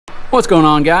What's going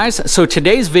on, guys? So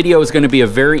today's video is going to be a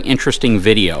very interesting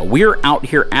video. We're out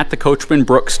here at the Coachman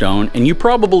Brookstone, and you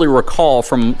probably recall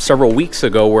from several weeks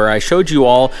ago where I showed you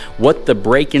all what the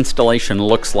brake installation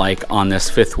looks like on this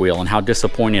fifth wheel and how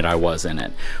disappointed I was in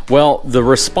it. Well, the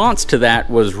response to that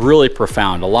was really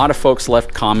profound. A lot of folks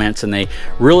left comments and they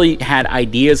really had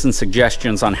ideas and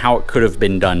suggestions on how it could have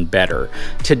been done better.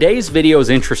 Today's video is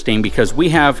interesting because we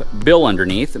have Bill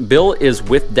underneath. Bill is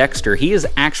with Dexter. He is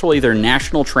actually their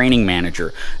national training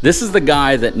manager. This is the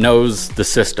guy that knows the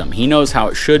system. He knows how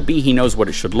it should be. He knows what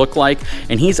it should look like,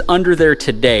 and he's under there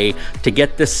today to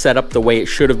get this set up the way it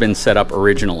should have been set up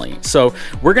originally. So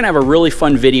we're going to have a really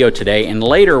fun video today, and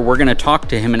later we're going to talk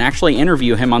to him and actually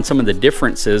interview him on some of the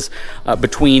differences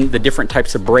between the different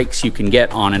types of brakes you can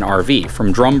get on an RV,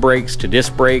 from drum brakes to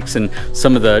disc brakes and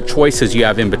some of the choices you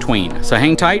have in between. So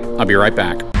hang tight, I'll be right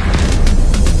back.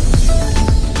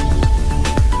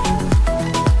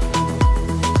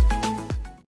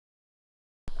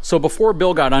 So before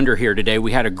Bill got under here today,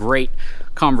 we had a great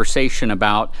conversation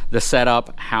about the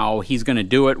setup, how he's going to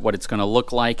do it, what it's going to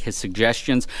look like, his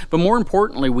suggestions. But more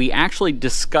importantly, we actually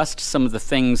discussed some of the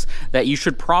things that you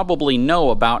should probably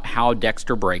know about how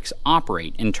Dexter brakes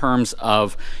operate in terms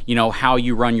of, you know, how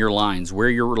you run your lines, where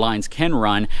your lines can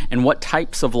run, and what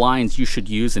types of lines you should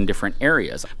use in different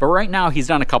areas. But right now, he's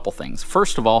done a couple things.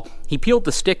 First of all, he peeled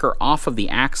the sticker off of the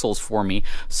axles for me,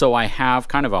 so I have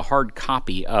kind of a hard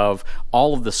copy of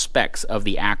all of the specs of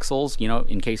the axles, you know,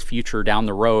 in case future down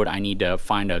the road I need to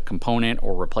find a component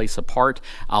or replace a part.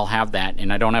 I'll have that,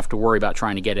 and I don't have to worry about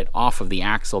trying to get it off of the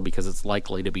axle because it's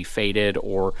likely to be faded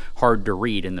or hard to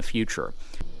read in the future.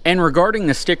 And regarding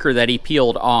the sticker that he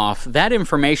peeled off, that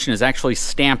information is actually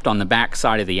stamped on the back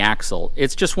side of the axle.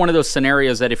 It's just one of those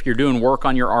scenarios that if you're doing work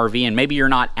on your RV and maybe you're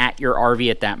not at your RV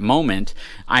at that moment,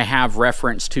 I have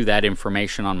reference to that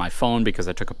information on my phone because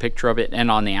I took a picture of it,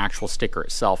 and on the actual sticker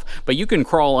itself. But you can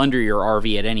crawl under your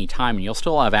RV at any time and you'll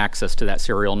still have access to that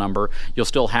serial number. You'll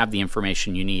still have the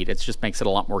information you need. It just makes it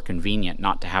a lot more convenient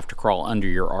not to have to crawl under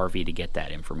your RV to get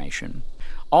that information.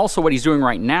 Also, what he's doing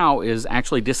right now is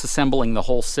actually disassembling the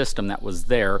whole system that was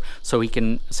there so he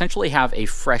can essentially have a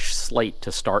fresh slate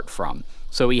to start from.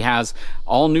 So he has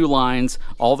all new lines,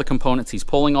 all the components. He's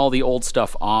pulling all the old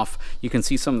stuff off. You can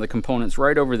see some of the components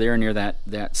right over there near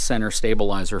that center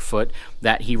stabilizer foot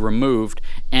that he removed.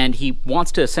 And he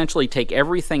wants to essentially take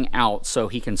everything out so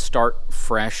he can start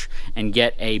fresh and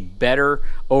get a better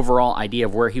overall idea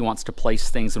of where he wants to place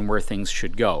things and where things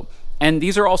should go. And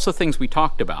these are also things we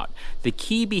talked about. The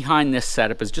key behind this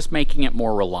setup is just making it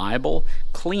more reliable,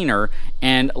 cleaner,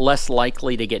 and less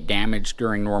likely to get damaged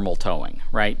during normal towing,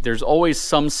 right? There's always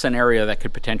some scenario that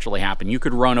could potentially happen. You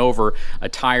could run over a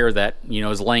tire that, you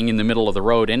know, is laying in the middle of the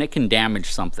road and it can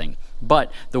damage something.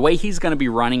 But the way he's going to be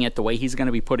running it, the way he's going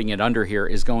to be putting it under here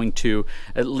is going to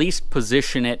at least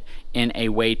position it in a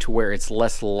way to where it's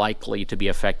less likely to be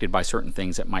affected by certain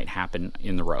things that might happen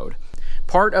in the road.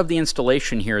 Part of the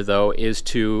installation here, though, is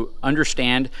to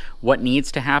understand what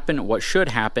needs to happen, what should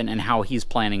happen, and how he's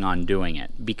planning on doing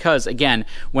it. Because, again,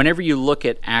 whenever you look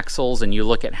at axles and you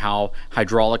look at how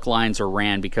hydraulic lines are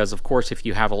ran, because, of course, if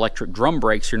you have electric drum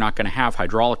brakes, you're not going to have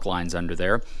hydraulic lines under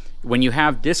there. When you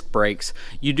have disc brakes,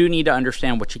 you do need to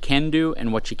understand what you can do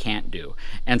and what you can't do.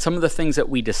 And some of the things that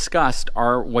we discussed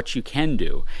are what you can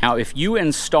do. Now, if you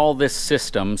install this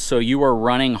system so you are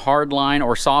running hard line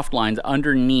or soft lines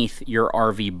underneath your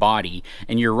RV body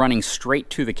and you're running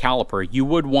straight to the caliper, you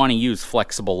would want to use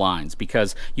flexible lines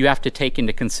because you have to take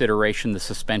into consideration the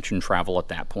suspension travel at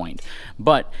that point.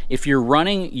 But if you're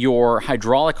running your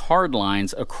hydraulic hard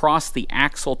lines across the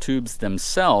axle tubes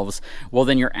themselves, well,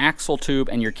 then your axle tube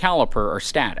and your caliper are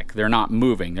static. They're not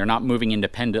moving. They're not moving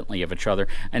independently of each other,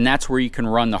 and that's where you can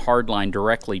run the hard line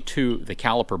directly to the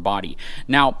caliper body.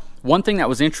 Now, one thing that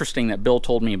was interesting that Bill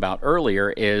told me about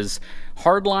earlier is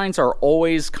hard lines are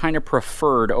always kind of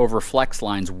preferred over flex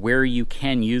lines where you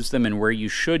can use them and where you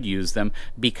should use them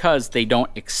because they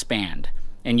don't expand,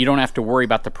 and you don't have to worry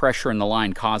about the pressure in the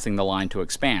line causing the line to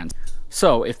expand.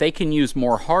 So if they can use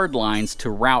more hard lines to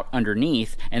route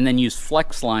underneath and then use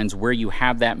flex lines where you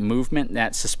have that movement,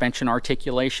 that suspension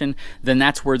articulation, then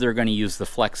that's where they're going to use the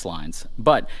flex lines.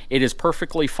 But it is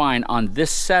perfectly fine on this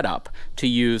setup to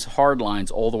use hard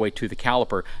lines all the way to the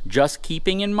caliper, just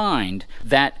keeping in mind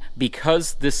that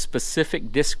because this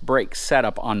specific disc brake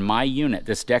setup on my unit,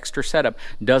 this Dexter setup,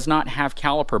 does not have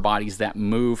caliper bodies that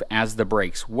move as the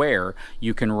brakes wear,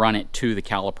 you can run it to the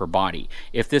caliper body.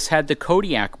 If this had the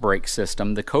Kodiak brake system,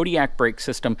 system, the Kodiak brake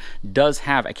system does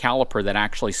have a caliper that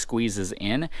actually squeezes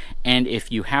in, and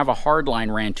if you have a hard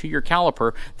line ran to your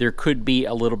caliper, there could be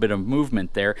a little bit of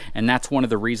movement there, and that's one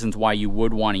of the reasons why you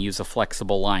would want to use a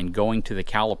flexible line going to the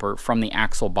caliper from the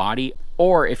axle body,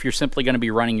 or if you're simply going to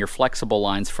be running your flexible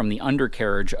lines from the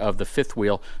undercarriage of the fifth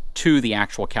wheel to the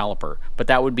actual caliper. But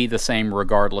that would be the same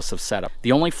regardless of setup.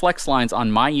 The only flex lines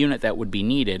on my unit that would be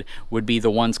needed would be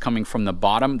the ones coming from the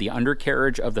bottom, the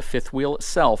undercarriage of the fifth wheel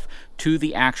itself, to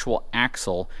the actual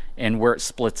axle and where it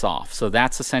splits off. So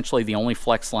that's essentially the only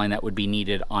flex line that would be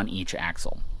needed on each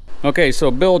axle. Okay, so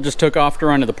Bill just took off to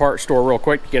run to the parts store real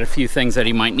quick to get a few things that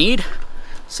he might need.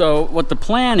 So what the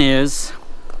plan is,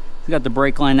 he's got the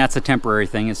brake line. That's a temporary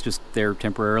thing. It's just there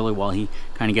temporarily while he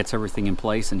kind of gets everything in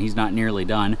place, and he's not nearly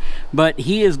done. But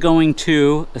he is going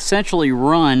to essentially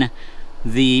run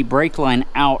the brake line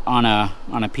out on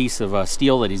a piece of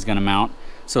steel that he's going to mount,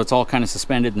 so it's all kind of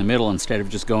suspended in the middle instead of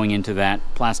just going into that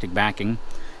plastic backing.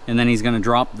 And then he's going to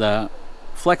drop the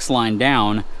flex line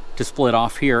down to split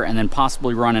off here, and then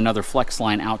possibly run another flex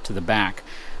line out to the back.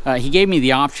 He gave me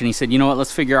the option. He said, you know what,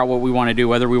 let's figure out what we want to do,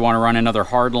 whether we want to run another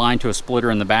hard line to a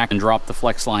splitter in the back and drop the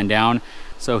flex line down.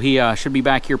 So he should be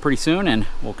back here pretty soon, and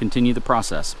we'll continue the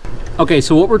process. Okay,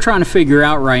 so what we're trying to figure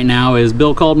out right now is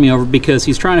Bill called me over because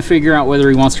he's trying to figure out whether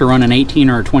he wants to run an 18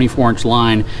 or a 24-inch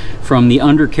line from the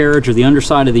undercarriage or the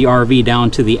underside of the RV down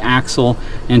to the axle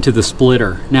and to the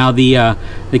splitter. Now the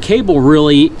cable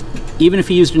really, even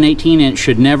if you used an 18-inch,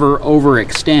 should never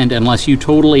overextend unless you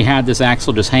totally had this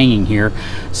axle just hanging here.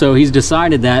 So he's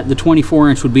decided that the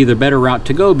 24-inch would be the better route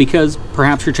to go, because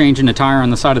perhaps you're changing a tire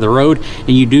on the side of the road and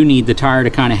you do need the tire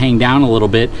to kind of hang down a little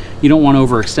bit. You don't want to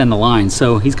overextend the line.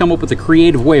 So he's come up with a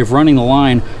creative way of running the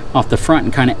line off the front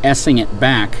and kind of S-ing it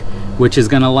back, which is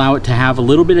going to allow it to have a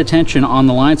little bit of tension on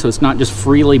the line so it's not just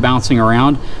freely bouncing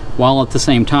around, while at the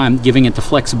same time giving it the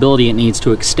flexibility it needs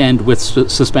to extend with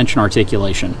suspension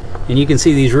articulation. And you can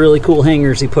see these really cool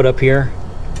hangers he put up here.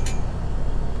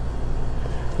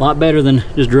 A lot better than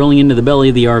just drilling into the belly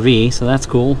of the RV, so that's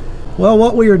cool. Well,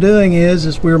 what we are doing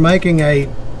is we're making a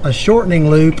shortening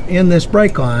loop in this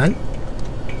brake line,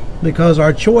 because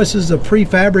our choices of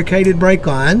prefabricated brake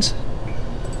lines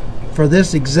for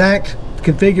this exact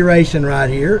configuration right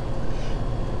here,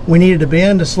 we needed to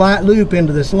bend a slight loop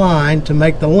into this line to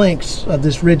make the lengths of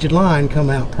this rigid line come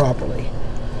out properly.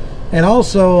 And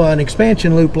also an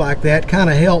expansion loop like that kind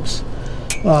of helps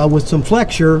with some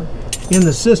flexure in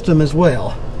the system as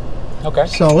well. Okay.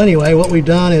 So anyway, what we've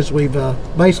done is we've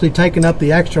basically taken up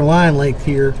the extra line length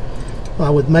here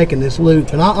with making this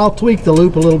loop. And I'll tweak the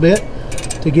loop a little bit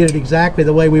to get it exactly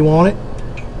the way we want it.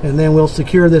 And then we'll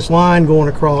secure this line going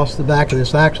across the back of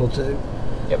this axle tube.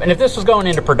 Yep. And if this was going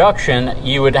into production,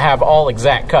 you would have all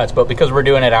exact cuts, but because we're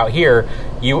doing it out here,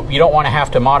 you don't want to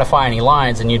have to modify any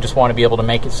lines, and you just want to be able to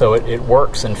make it so it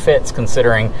works and fits,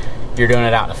 considering you're doing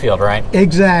it out in the field, right?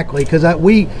 Exactly, because there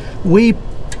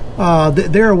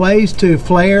are ways to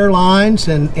flare lines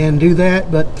and do that,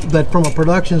 but from a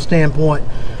production standpoint,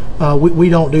 we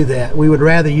don't do that. We would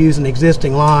rather use an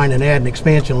existing line and add an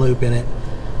expansion loop in it,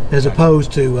 as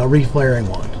opposed to reflaring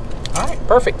one. All right,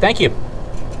 perfect. Thank you.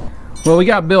 Well, we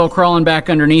got Bill crawling back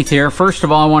underneath here. First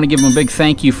of all, I want to give him a big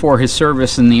thank you for his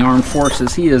service in the armed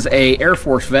forces. He is a Air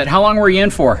Force vet. How long were you in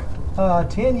for?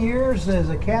 10 years as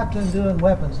a captain doing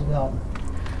weapons development.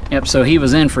 Yep, so he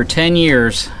was in for 10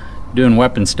 years doing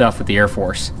weapon stuff with the Air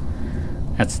Force.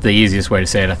 That's the easiest way to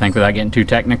say it, I think, without getting too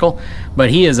technical. But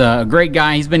he is a great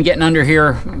guy. He's been getting under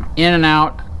here, in and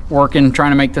out, working,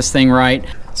 trying to make this thing right.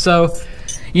 So,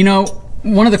 you know,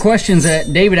 one of the questions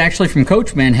that David actually from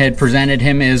Coachman had presented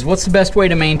him is, what's the best way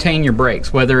to maintain your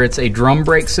brakes, whether it's a drum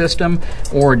brake system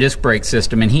or a disc brake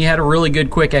system? And he had a really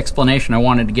good quick explanation I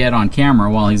wanted to get on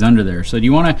camera while he's under there. So do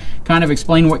you want to kind of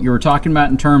explain what you were talking about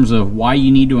in terms of why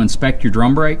you need to inspect your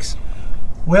drum brakes?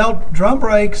 Well, drum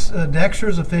brakes,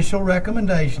 Dexter's official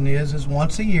recommendation is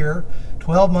once a year,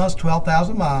 12 months,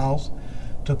 12,000 miles,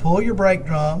 to pull your brake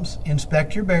drums,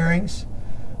 inspect your bearings,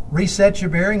 reset your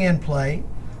bearing end plate.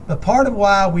 But part of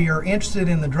why we are interested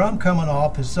in the drum coming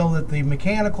off is so that the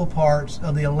mechanical parts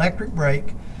of the electric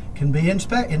brake can be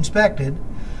inspected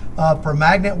for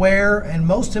magnet wear, and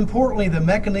most importantly, the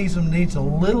mechanism needs a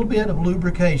little bit of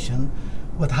lubrication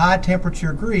with high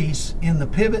temperature grease in the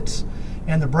pivots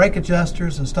and the brake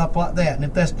adjusters and stuff like that. And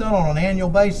if that's done on an annual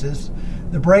basis,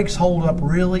 the brakes hold up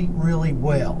really, really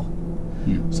well.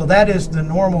 So that is the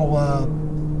normal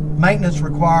maintenance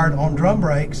required on drum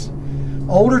brakes.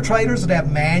 Older trailers that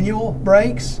have manual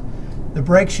brakes, the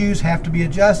brake shoes have to be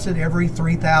adjusted every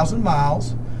 3,000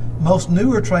 miles. Most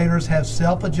newer trailers have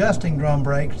self-adjusting drum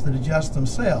brakes that adjust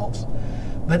themselves.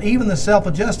 But even the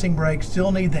self-adjusting brakes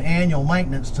still need the annual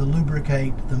maintenance to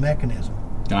lubricate the mechanism.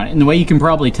 Got it. And the way you can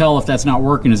probably tell if that's not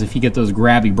working is if you get those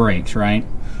grabby brakes, right?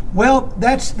 Well,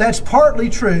 that's partly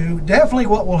true. Definitely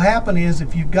what will happen is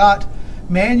if you've got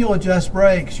manual adjust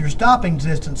brakes, your stopping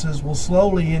distances will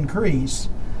slowly increase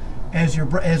as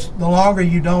the longer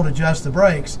you don't adjust the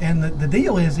brakes. And the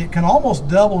deal is it can almost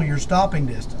double your stopping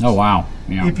distance. Oh, wow.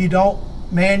 Yeah. If you don't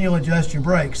manual adjust your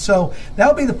brakes. So that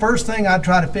would be the first thing I'd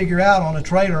try to figure out on a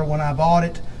trailer when I bought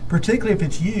it, particularly if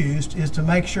it's used, is to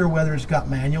make sure whether it's got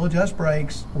manual adjust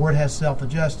brakes or it has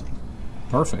self-adjusting.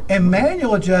 Perfect. And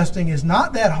manual adjusting is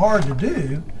not that hard to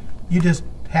do. You just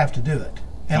have to do it.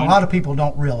 And a lot of people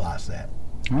don't realize that.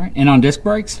 All right. And on disc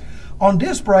brakes? On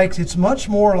disc brakes, it's much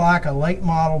more like a late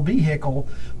model vehicle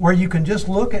where you can just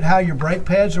look at how your brake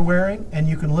pads are wearing and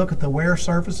you can look at the wear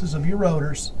surfaces of your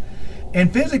rotors.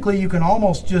 And physically, you can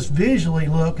almost just visually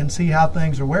look and see how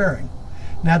things are wearing.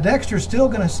 Now, Dexter's still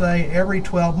going to say every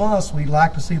 12 months we'd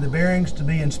like to see the bearings to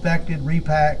be inspected,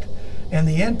 repacked, and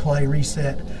the end play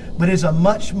reset, but it's a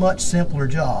much, much simpler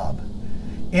job.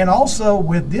 And also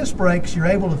with disc brakes, you're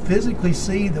able to physically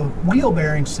see the wheel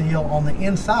bearing seal on the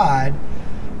inside,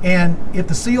 and if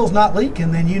the seal's not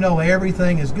leaking, then you know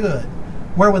everything is good.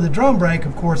 Where with a drum brake,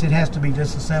 of course, it has to be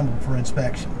disassembled for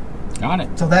inspection. Got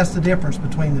it. So that's the difference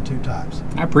between the two types.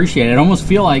 I appreciate it. I almost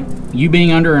feel like you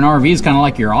being under an RV is kind of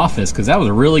like your office, because that was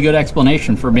a really good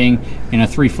explanation for being in a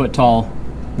 3-foot tall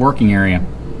working area.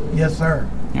 Yes, sir.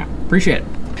 Yeah, appreciate it.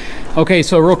 Okay,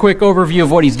 so a real quick overview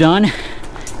of what he's done.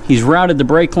 He's routed the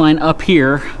brake line up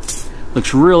here.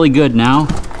 Looks really good now.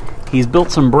 He's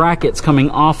built some brackets coming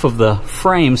off of the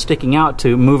frame, sticking out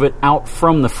to move it out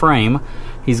from the frame.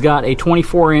 He's got a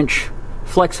 24-inch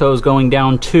flex hose going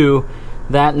down to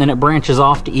that, and then it branches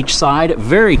off to each side.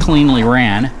 Very cleanly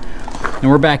ran. And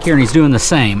we're back here and he's doing the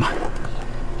same.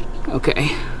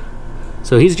 Okay,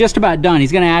 so he's just about done.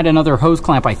 He's going to add another hose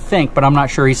clamp, I think, but I'm not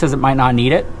sure. He says it might not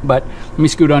need it, but let me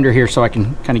scoot under here so I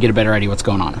can kind of get a better idea what's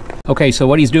going on. Okay, so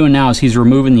what he's doing now is he's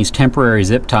removing these temporary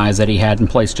zip ties that he had in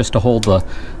place just to hold the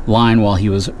line while he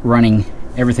was running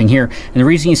everything here. And the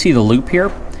reason you see the loop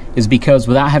here is because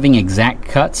without having exact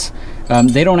cuts,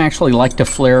 they don't actually like to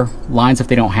flare lines if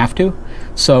they don't have to.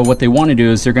 So what they want to do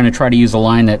is they're going to try to use a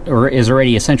line that is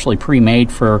already essentially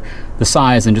pre-made for the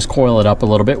size and just coil it up a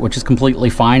little bit, which is completely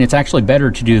fine. It's actually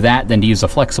better to do that than to use a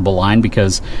flexible line,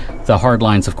 because the hard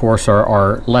lines, of course,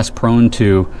 are less prone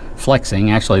to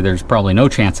flexing. Actually, there's probably no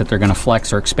chance that they're going to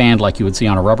flex or expand like you would see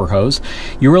on a rubber hose.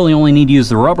 You really only need to use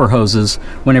the rubber hoses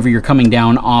whenever you're coming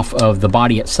down off of the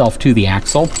body itself to the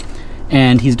axle.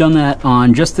 And he's done that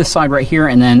on just this side right here,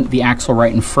 and then the axle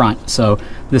right in front. So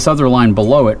this other line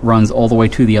below it runs all the way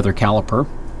to the other caliper.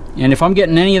 And if I'm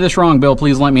getting any of this wrong, Bill,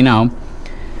 please let me know.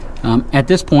 At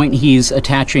this point, he's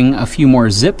attaching a few more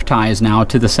zip ties now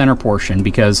to the center portion,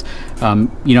 because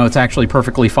you know, it's actually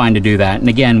perfectly fine to do that. And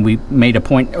again, we made a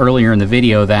point earlier in the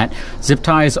video that zip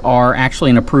ties are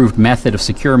actually an approved method of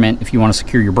securement if you want to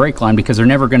secure your brake line, because they're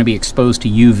never going to be exposed to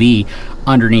UV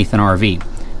underneath an RV.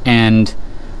 And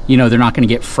you know, they're not going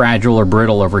to get fragile or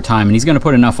brittle over time. And he's going to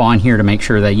put enough on here to make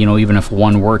sure that, you know, even if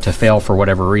one were to fail for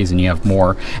whatever reason, you have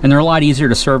more. And they're a lot easier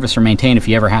to service or maintain if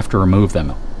you ever have to remove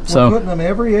them. So we're putting them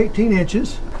every 18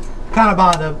 inches, kind of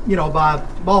by the, you know, by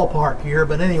ballpark here.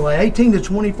 But anyway, 18 to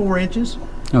 24 inches.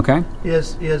 Okay.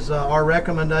 Is our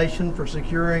recommendation for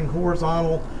securing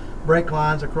horizontal brake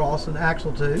lines across an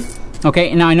axle tube.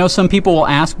 Okay, now I know some people will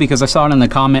ask, because I saw it in the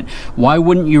comment, why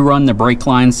wouldn't you run the brake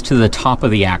lines to the top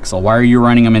of the axle? Why are you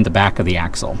running them in the back of the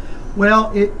axle?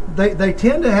 Well, they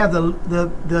tend to have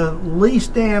the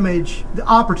least damage, the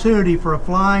opportunity for a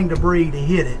flying debris to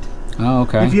hit it. Oh,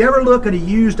 okay. If you ever look at a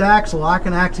used axle, I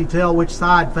can actually tell which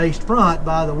side faced front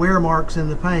by the wear marks in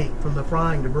the paint from the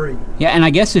flying debris. Yeah, and I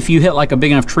guess if you hit like a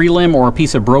big enough tree limb or a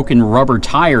piece of broken rubber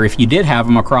tire, if you did have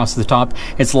them across the top,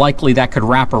 it's likely that could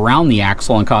wrap around the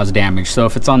axle and cause damage. So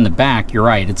if it's on the back, you're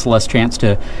right, it's less chance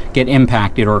to get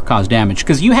impacted or cause damage,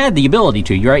 because you had the ability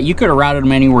to, you're right, you could have routed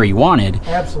them anywhere you wanted.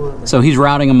 Absolutely. So he's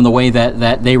routing them the way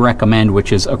that they recommend,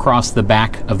 which is across the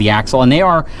back of the axle, and they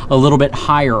are a little bit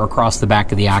higher across the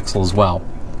back of the axle as well.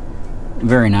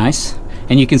 Very nice.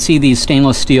 And you can see these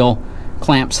stainless steel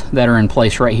clamps that are in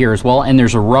place right here as well, and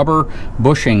there's a rubber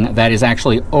bushing that is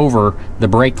actually over the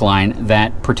brake line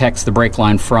that protects the brake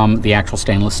line from the actual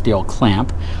stainless steel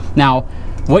clamp. Now,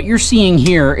 what you're seeing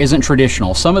here isn't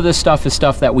traditional. Some of this stuff is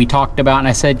stuff that we talked about, and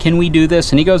I said, can we do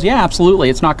this? And he goes, yeah,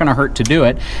 absolutely. It's not going to hurt to do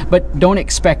it. But don't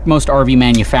expect most RV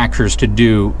manufacturers to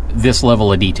do this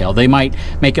level of detail. They might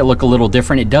make it look a little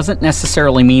different. It doesn't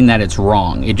necessarily mean that it's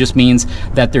wrong. It just means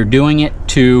that they're doing it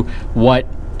to what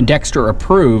Dexter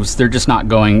approves, they're just not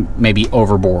going maybe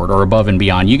overboard or above and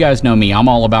beyond. You guys know me, I'm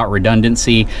all about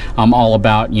redundancy. I'm all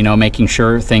about, you know, making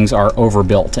sure things are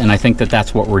overbuilt, and I think that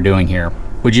that's what we're doing here.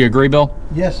 Would you agree, Bill?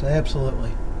 Yes,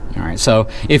 absolutely. All right, so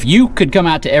if you could come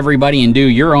out to everybody and do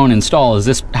your own install, is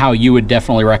this how you would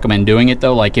definitely recommend doing it,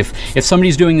 though? Like if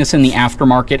somebody's doing this in the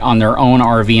aftermarket on their own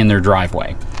RV in their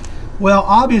driveway? Well,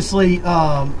 obviously,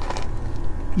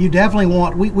 you definitely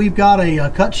want, we've got a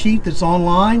cut sheet that's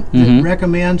online that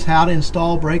recommends how to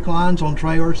install brake lines on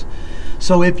trailers.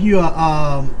 So if you,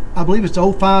 I believe it's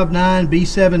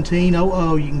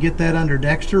 059B1700, you can get that under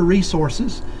Dexter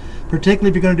Resources, particularly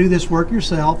if you're going to do this work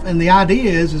yourself. And the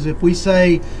idea is if we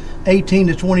say 18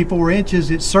 to 24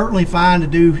 inches, it's certainly fine to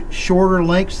do shorter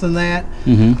lengths than that.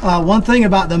 One thing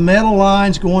about the metal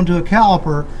lines going to a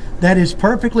caliper, that is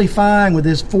perfectly fine with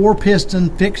this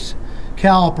 4-piston fixed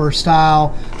caliper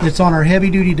style that's on our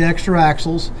heavy-duty Dexter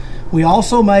axles. We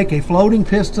also make a floating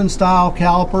piston style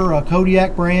caliper, a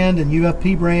Kodiak brand and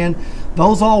UFP brand.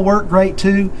 Those all work great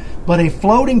too, but a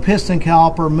floating piston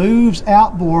caliper moves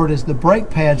outboard as the brake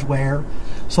pads wear.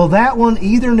 So that one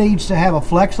either needs to have a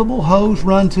flexible hose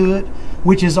run to it,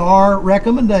 which is our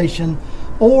recommendation,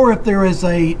 or if there is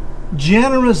a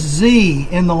generous Z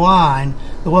in the line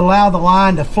that will allow the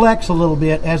line to flex a little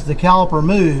bit as the caliper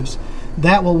moves,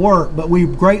 that will work, but we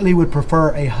greatly would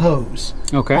prefer a hose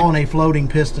on a floating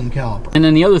piston caliper. And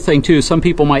then the other thing too, some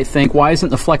people might think, why isn't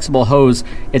the flexible hose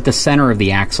at the center of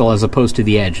the axle as opposed to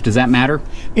the edge? Does that matter?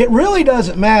 It really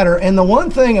doesn't matter. And the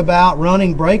one thing about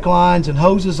running brake lines and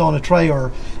hoses on a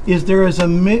trailer is there is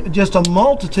just a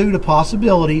multitude of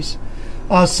possibilities.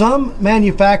 Some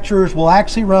manufacturers will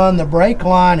actually run the brake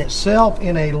line itself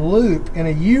in a loop, in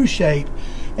a U shape,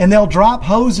 and they'll drop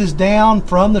hoses down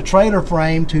from the trailer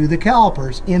frame to the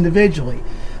calipers individually.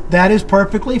 That is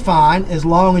perfectly fine as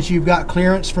long as you've got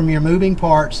clearance from your moving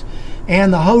parts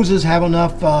and the hoses have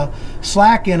enough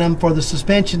slack in them for the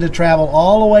suspension to travel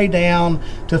all the way down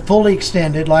to fully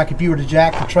extended, like if you were to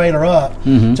jack the trailer up,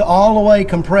 to all the way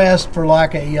compressed for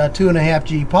like a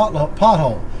 2.5G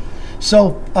pothole.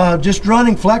 So just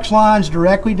running flex lines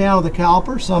directly down to the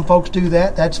caliper, some folks do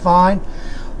that, that's fine.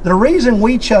 The reason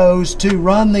we chose to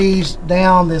run these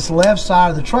down this left side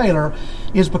of the trailer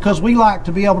is because we like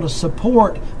to be able to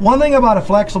support. One thing about a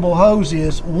flexible hose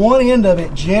is one end of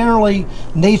it generally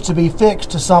needs to be fixed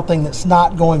to something that's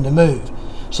not going to move.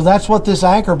 So that's what this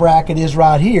anchor bracket is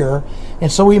right here.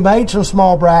 And so we made some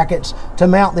small brackets to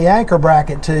mount the anchor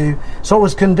bracket to. So it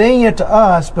was convenient to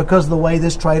us, because of the way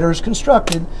this trailer is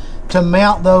constructed, to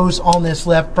mount those on this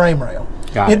left frame rail.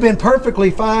 It'd been perfectly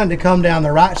fine to come down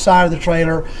the right side of the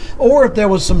trailer, or if there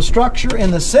was some structure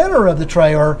in the center of the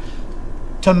trailer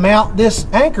to mount this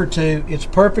anchor to, it's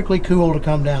perfectly cool to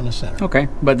come down the center. Okay,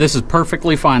 but this is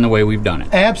perfectly fine the way we've done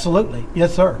it. Absolutely,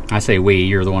 yes sir. I say we,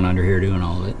 you're the one under here doing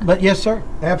all of it. But yes sir,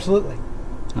 absolutely.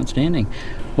 Outstanding.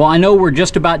 Well, I know we're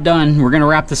just about done. We're going to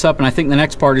wrap this up, and I think the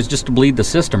next part is just to bleed the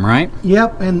system, right?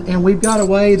 Yep, and we've got a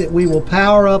way that we will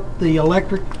power up the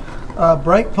electric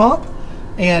brake pump.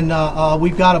 And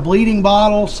we've got a bleeding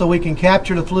bottle so we can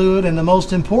capture the fluid. And the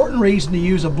most important reason to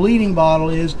use a bleeding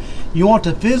bottle is you want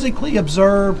to physically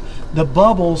observe the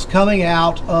bubbles coming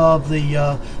out of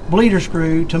the bleeder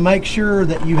screw to make sure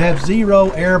that you have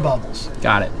 0 air bubbles.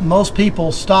 Got it. Most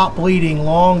people stop bleeding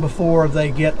long before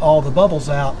they get all the bubbles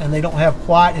out, and they don't have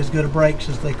quite as good a brakes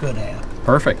as they could have.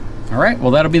 Perfect. All right,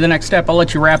 well, that'll be the next step. I'll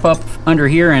let you wrap up under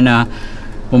here, and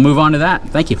we'll move on to that.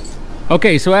 Thank you.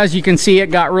 Okay, so as you can see, it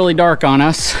got really dark on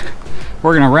us.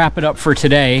 We're gonna wrap it up for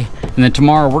today, and then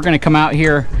tomorrow we're gonna come out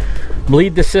here,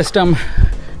 bleed the system,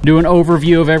 do an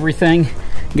overview of everything,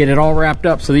 get it all wrapped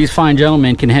up so these fine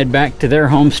gentlemen can head back to their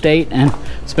home state and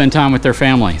spend time with their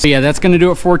family. So yeah, that's gonna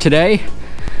do it for today.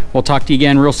 We'll talk to you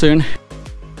again real soon.